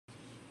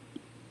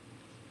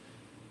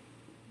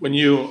When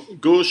you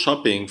go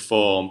shopping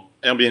for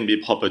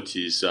Airbnb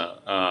properties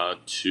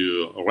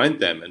to rent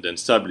them and then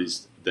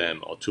sublease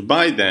them, or to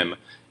buy them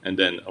and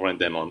then rent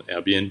them on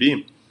Airbnb,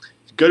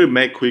 you've got to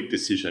make quick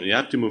decisions. You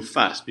have to move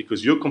fast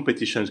because your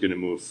competition is going to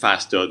move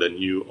faster than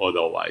you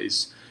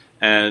otherwise.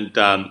 And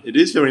it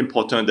is very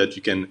important that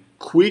you can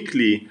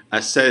quickly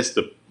assess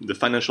the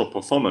financial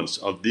performance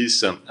of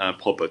these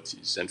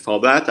properties. And for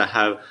that, I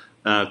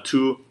have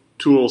two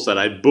tools that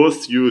I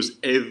both use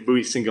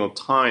every single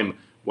time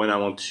when I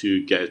want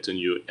to get a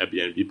new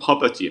Airbnb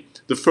property.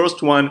 The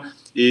first one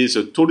is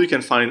a tool you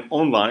can find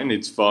online.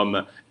 It's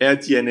from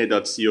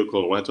airdna.co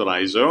called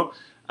Rentalizer.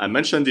 I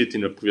mentioned it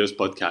in a previous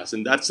podcast,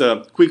 and that's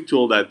a quick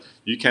tool that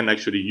you can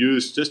actually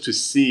use just to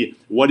see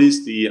what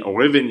is the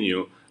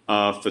revenue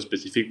of a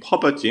specific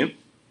property,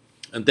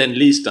 and then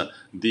list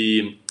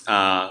the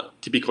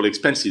typical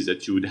expenses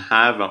that you would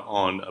have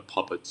on a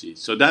property.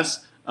 So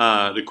that's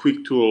the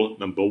quick tool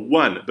number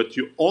one. But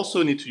you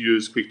also need to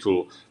use quick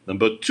tool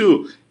number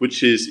two,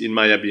 which is in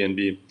my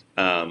Airbnb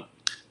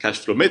cash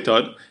flow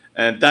method.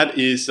 And that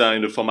is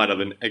in the format of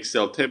an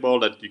Excel table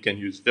that you can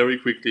use very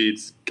quickly.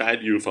 It's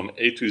guide you from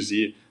A to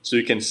Z, so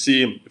you can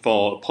see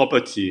for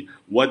property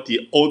what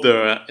the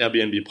other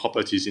Airbnb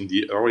properties in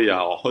the area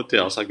or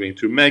hotels are going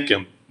to make.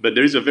 But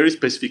there is a very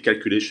specific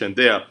calculation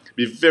there.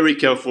 Be very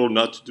careful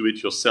not to do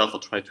it yourself or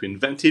try to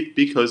invent it,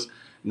 because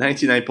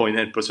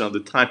 99.9% of the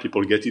time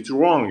people get it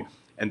wrong.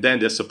 And then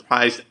they're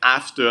surprised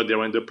after they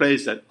rent the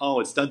place that, oh,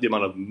 it's not the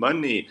amount of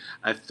money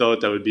I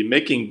thought I would be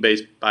making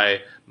based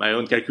by my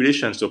own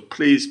calculation. So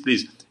please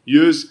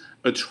use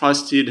a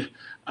trusted,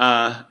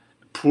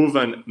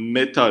 proven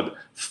method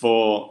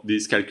for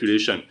this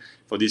calculation.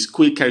 For these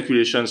quick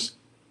calculations,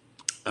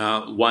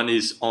 one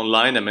is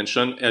online, I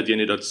mentioned,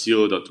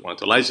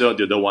 airdna.co.rentalizer.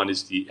 The other one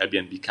is the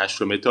Airbnb cash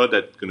flow method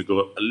that's going to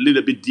go a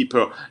little bit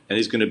deeper and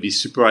it's going to be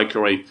super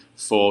accurate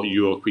for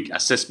your quick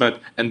assessment.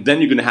 And then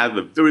you're going to have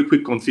a very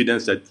quick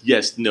confidence that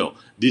yes, no,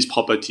 these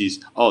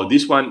properties, oh,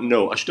 this one,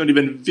 no, I shouldn't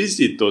even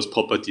visit those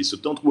properties. So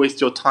don't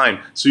waste your time.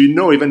 So you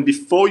know even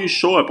before you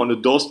show up on the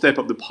doorstep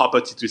of the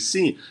property to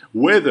see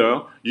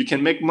whether you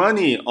can make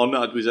money or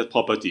not with that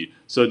property.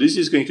 So this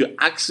is going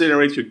to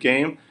accelerate your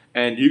game,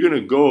 and you're going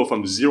to go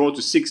from 0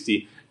 to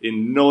 60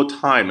 in no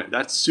time.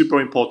 That's super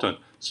important.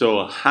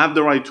 So have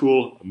the right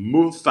tool,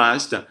 move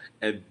fast,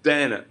 and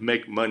then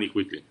make money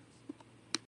quickly.